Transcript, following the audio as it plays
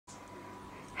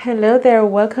Hello there,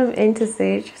 welcome into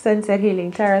Sage Sunset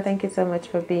Healing Tarot. Thank you so much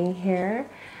for being here.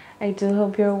 I do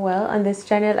hope you're well. On this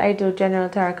channel, I do general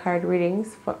tarot card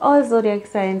readings for all zodiac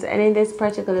signs, and in this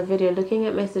particular video, looking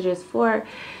at messages for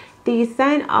the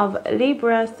sign of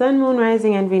Libra, Sun, Moon,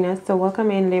 Rising, and Venus. So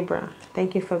welcome in, Libra.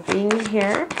 Thank you for being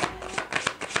here.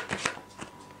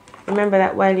 Remember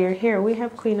that while you're here, we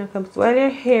have Queen of Cups. While you're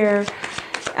here,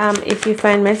 if you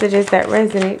find messages that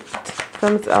resonate,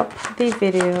 thumbs up the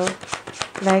video,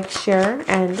 like, share,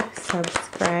 and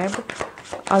subscribe.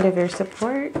 All of your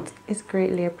support is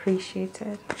greatly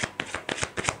appreciated.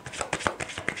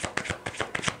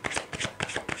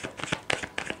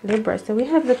 Libra, so we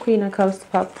have the Queen of Cups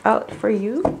pop out for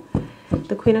you.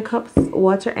 The Queen of Cups,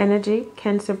 water energy,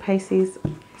 Cancer, Pisces,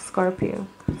 Scorpio.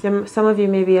 Some of you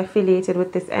may be affiliated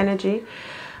with this energy,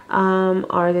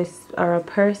 or a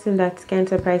person that's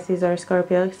Cancer, Pisces, or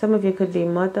Scorpio. Some of you could be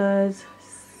mothers,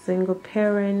 single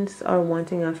parents, or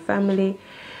wanting a family,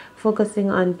 focusing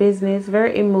on business,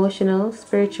 very emotional,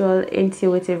 spiritual,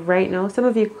 intuitive right now. Some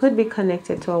of you could be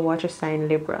connected to a water sign,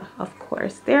 Libra, of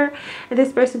course.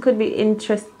 This person could be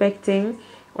introspecting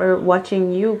or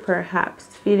watching you, perhaps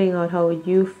feeling out how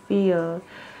you feel.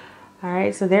 All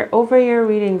right, so they're over your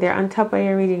reading, they're on top of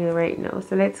your reading right now.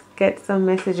 So let's get some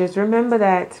messages. Remember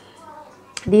that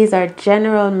these are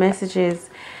general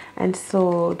messages, and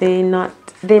so they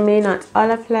may not all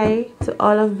apply to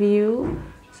all of you.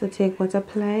 So take what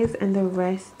applies and the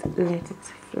rest let it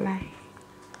fly.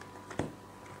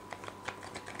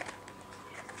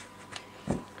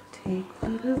 Take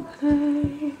what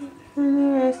applies and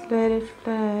the rest let it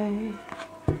fly.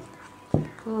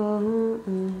 Oh,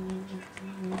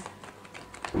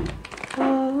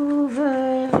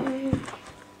 over.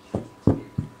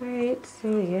 Right,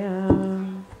 so yeah,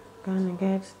 gonna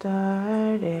get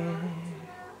started.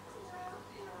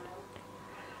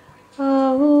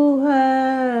 Oh,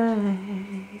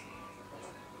 I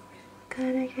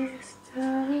gotta get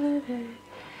started.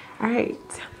 All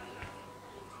right,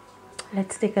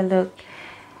 let's take a look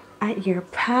at your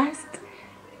past,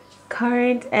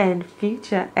 current, and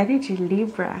future energy,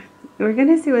 Libra. We're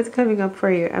gonna see what's coming up for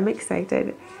you. I'm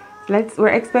excited. We're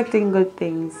expecting good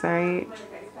things. All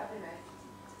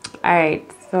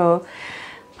right. So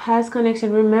past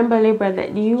connection. Remember, Libra,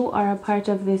 that you are a part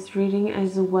of this reading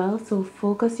as well. So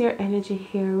focus your energy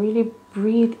here. Really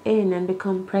breathe in and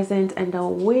become present and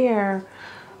aware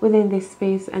within this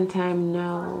space and time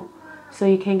now, so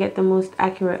you can get the most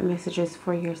accurate messages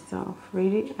for yourself.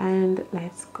 Ready? And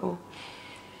let's go.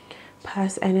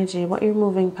 Past energy, what you're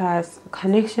moving past,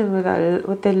 connection with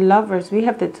the lovers. We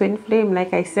have the twin flame.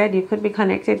 Like I said, you could be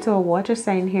connected to a water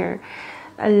sign here.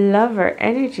 A lover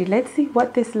energy. Let's see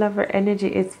what this lover energy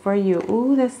is for you.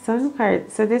 Ooh, the Sun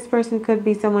card. So this person could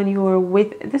be someone you were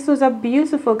with. This was a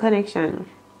beautiful connection.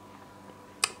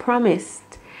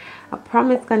 Promised. A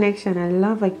promised connection. A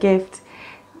love, a gift.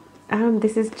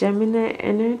 This is Gemini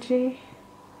energy.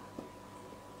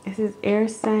 This is air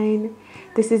sign.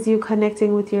 This is you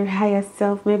connecting with your higher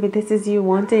self. Maybe this is you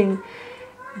wanting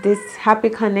this happy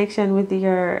connection with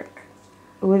your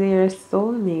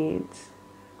soulmate.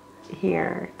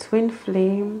 Here, twin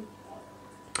flame.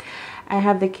 I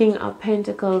have the King of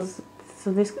Pentacles.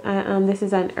 So this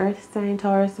is an earth sign,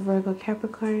 Taurus, Virgo,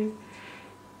 Capricorn.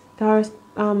 Taurus,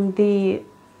 Libra.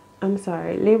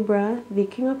 The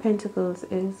King of Pentacles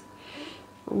is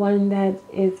one that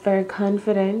is very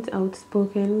confident,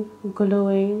 outspoken,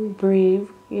 glowing,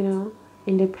 brave, you know,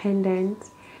 independent,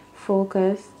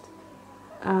 focused,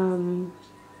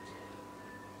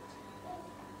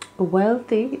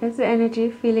 wealthy. That's the energy,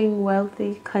 feeling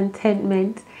wealthy,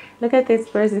 contentment. Look at this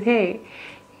person. Hey,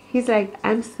 he's like,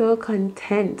 I'm so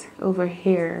content over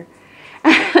here.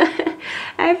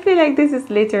 I feel like this is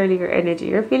literally your energy.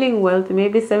 You're feeling wealthy.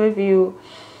 Maybe some of you,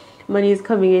 money is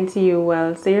coming into you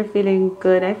well, so you're feeling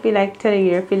good. I feel like telling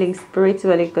you, you're feeling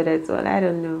spiritually good as well. I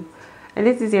don't know. And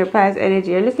this is your past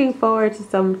energy. You're looking forward to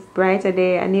some brighter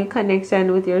day, a new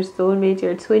connection with your soulmate,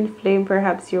 your twin flame.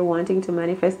 Perhaps you're wanting to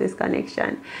manifest this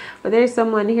connection, but there's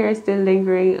someone here still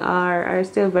lingering or are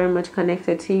still very much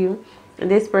connected to you.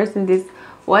 And this person, this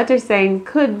water sign,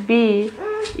 could be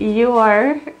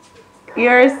your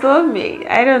soulmate.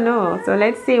 I don't know. So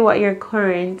let's see what you're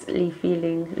currently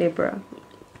feeling, Libra.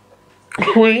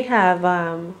 We have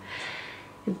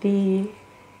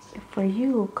for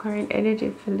you, current energy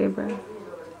for Libra.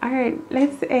 All right,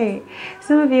 let's say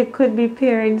some of you could be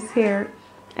parents here,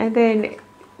 and then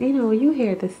you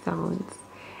hear the sounds,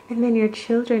 and then your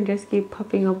children just keep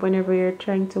popping up whenever you're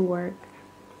trying to work.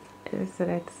 So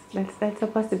that's a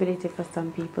possibility for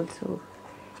some people too.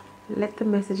 Let the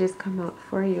messages come out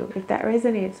for you. If that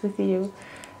resonates with you,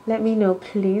 Let me know.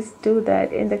 Please do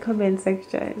that in the comment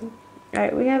section.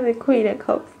 Alright, we have the Queen of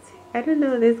Cups. I don't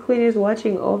know, this Queen is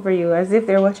watching over you as if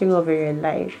they're watching over your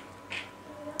life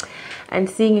and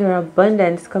seeing your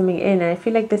abundance coming in. I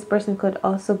feel like this person could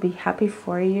also be happy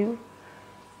for you.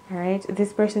 Alright,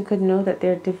 this person could know that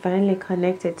they're divinely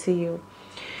connected to you.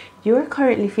 You're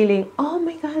currently feeling, oh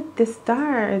my God, the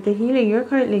star, the healing. You're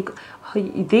currently,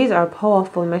 these are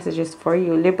powerful messages for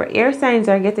you. Libra, air signs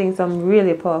are getting some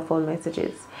really powerful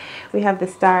messages. We have the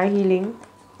star healing,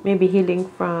 maybe healing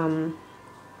from,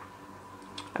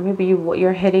 maybe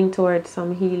you're heading towards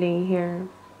some healing here.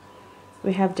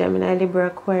 We have Gemini, Libra,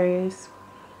 Aquarius.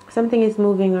 Something is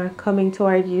moving or coming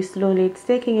toward you slowly. It's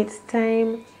taking its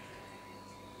time.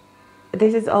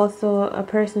 This is also a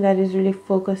person that is really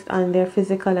focused on their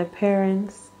physical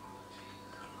appearance.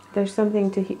 There's something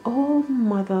to oh,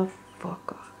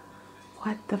 motherfucker.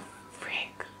 What the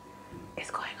frick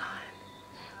is going on?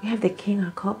 We have the King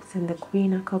of Cups and the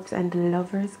Queen of Cups and the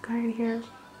Lovers card here.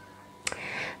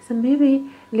 So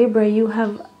maybe, Libra, you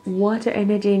have water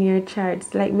energy in your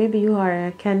charts. Like maybe you are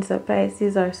a Cancer,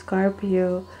 Pisces, or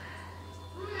Scorpio.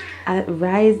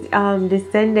 Rise,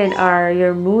 descendant, or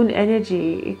your moon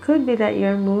energy. It could be that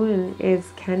your moon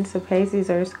is Cancer, Pisces,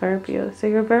 or Scorpio. So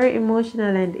you're very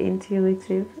emotional and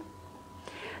intuitive.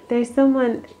 There's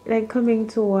someone like coming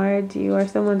toward you, or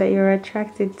someone that you're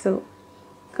attracted to.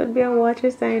 Could be a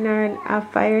water sign or a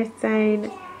fire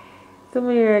sign.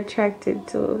 Someone you're attracted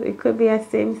to. It could be a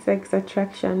same-sex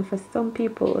attraction for some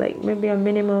people. Like maybe a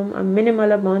minimal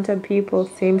amount of people,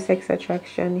 same-sex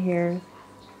attraction here.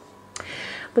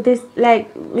 But this,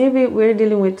 like, maybe we're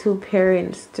dealing with two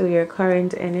parents to your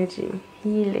current energy.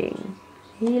 Healing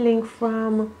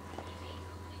from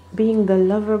being the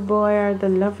lover boy or the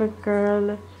lover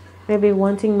girl. Maybe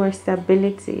wanting more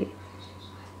stability.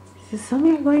 So some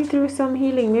are going through some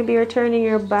healing. Maybe you're turning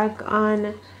your back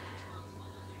on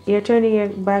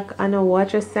a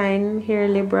water sign here,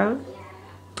 Libra,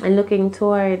 and looking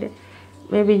toward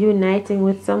maybe uniting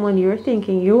with someone you're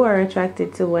thinking you are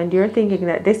attracted to, and you're thinking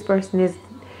that this person is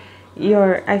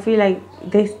I feel like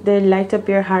they light up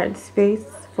your heart space,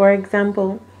 for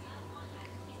example.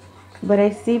 But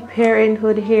I see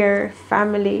parenthood here,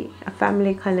 family, a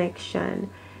family connection.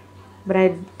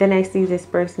 But then I see this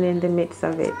person in the midst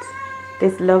of it.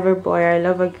 This lover boy or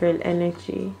lover girl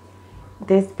energy.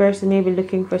 This person may be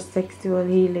looking for sexual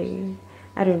healing.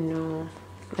 I don't know.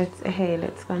 Let's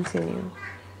continue.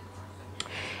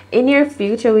 In your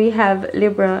future, we have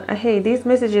Libra. Hey, these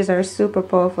messages are super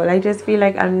powerful. I just feel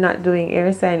like I'm not doing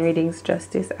air sign readings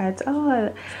justice at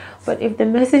all. But if the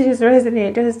messages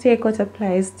resonate, just take what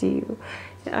applies to you.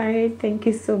 Alright, thank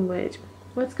you so much.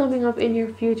 What's coming up in your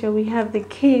future? We have the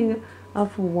King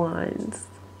of Wands.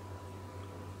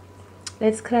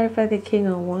 Let's clarify the King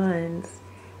of Wands.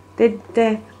 The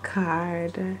Death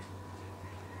card.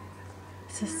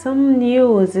 So some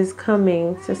news is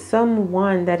coming to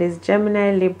someone that is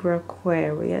Gemini, Libra,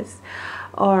 Aquarius,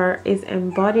 or is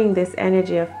embodying this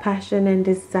energy of passion and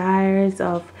desires,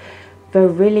 of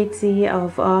virility,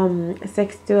 of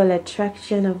sexual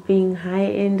attraction, of being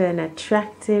high-end and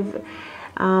attractive.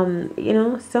 You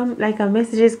know, some like a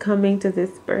message is coming to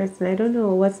this person. I don't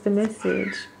know what's the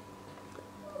message.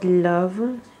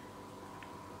 Love.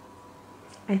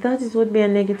 I thought this would be a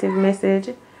negative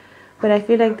message. But I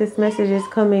feel like this message is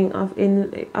coming of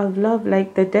love,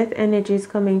 like the death energy is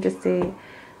coming to say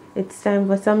it's time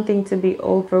for something to be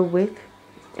over with.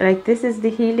 Like this is the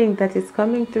healing that is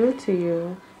coming through to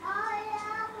you.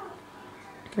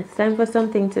 It's time for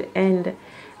something to end,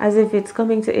 as if it's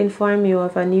coming to inform you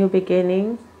of a new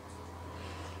beginning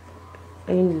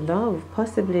in love.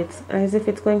 Possibly it's as if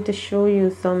it's going to show you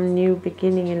some new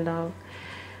beginning in love.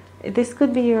 This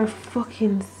could be your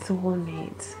fucking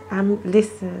soulmate.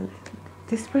 Listen.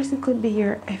 This person could be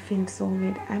your effing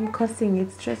soulmate. I'm cussing.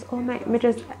 It's just, oh my,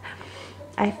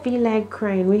 I feel like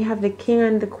crying. We have the King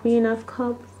and the Queen of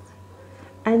Cups,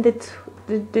 and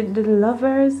the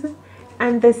Lovers,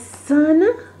 and the Sun,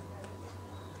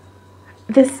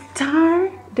 the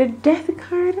Star, the Death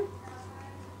card.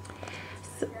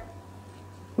 So,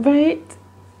 right?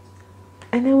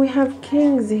 And then we have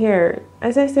Kings here.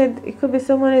 As I said, it could be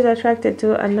someone who's attracted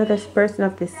to another person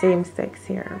of the same sex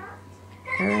here.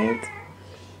 Alright?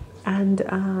 And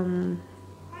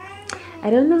I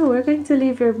don't know, we're going to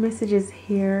leave your messages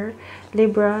here,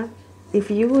 Libra. If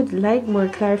you would like more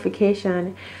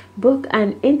clarification, book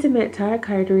an intimate tarot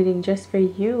card reading just for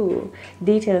you.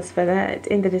 Details for that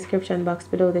in the description box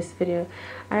below this video.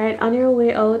 Alright, on your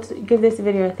way out, give this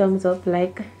video a thumbs up,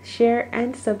 like, share,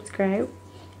 and subscribe.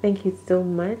 Thank you so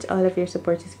much. All of your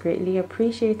support is greatly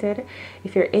appreciated.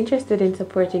 If you're interested in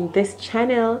supporting this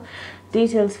channel,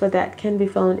 Details for that can be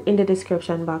found in the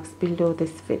description box below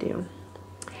this video.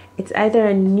 It's either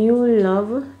a new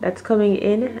love that's coming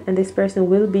in and this person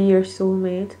will be your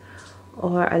soulmate,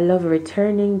 or a love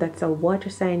returning that's a water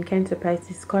sign, Cancer,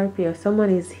 Pisces, Scorpio. Someone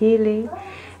is healing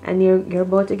and you're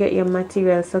about to get your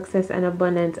material success and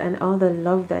abundance and all the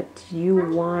love that you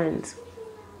want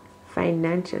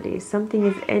financially. Something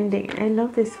is ending. I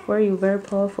love this for you. Very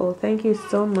powerful. Thank you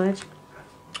so much.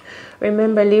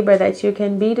 Remember, Libra, that you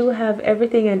can be, do have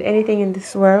everything and anything in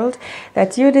this world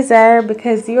that you desire,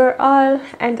 because you're all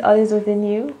and all is within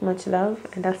you. Much love,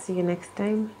 and I'll see you next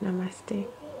time. Namaste.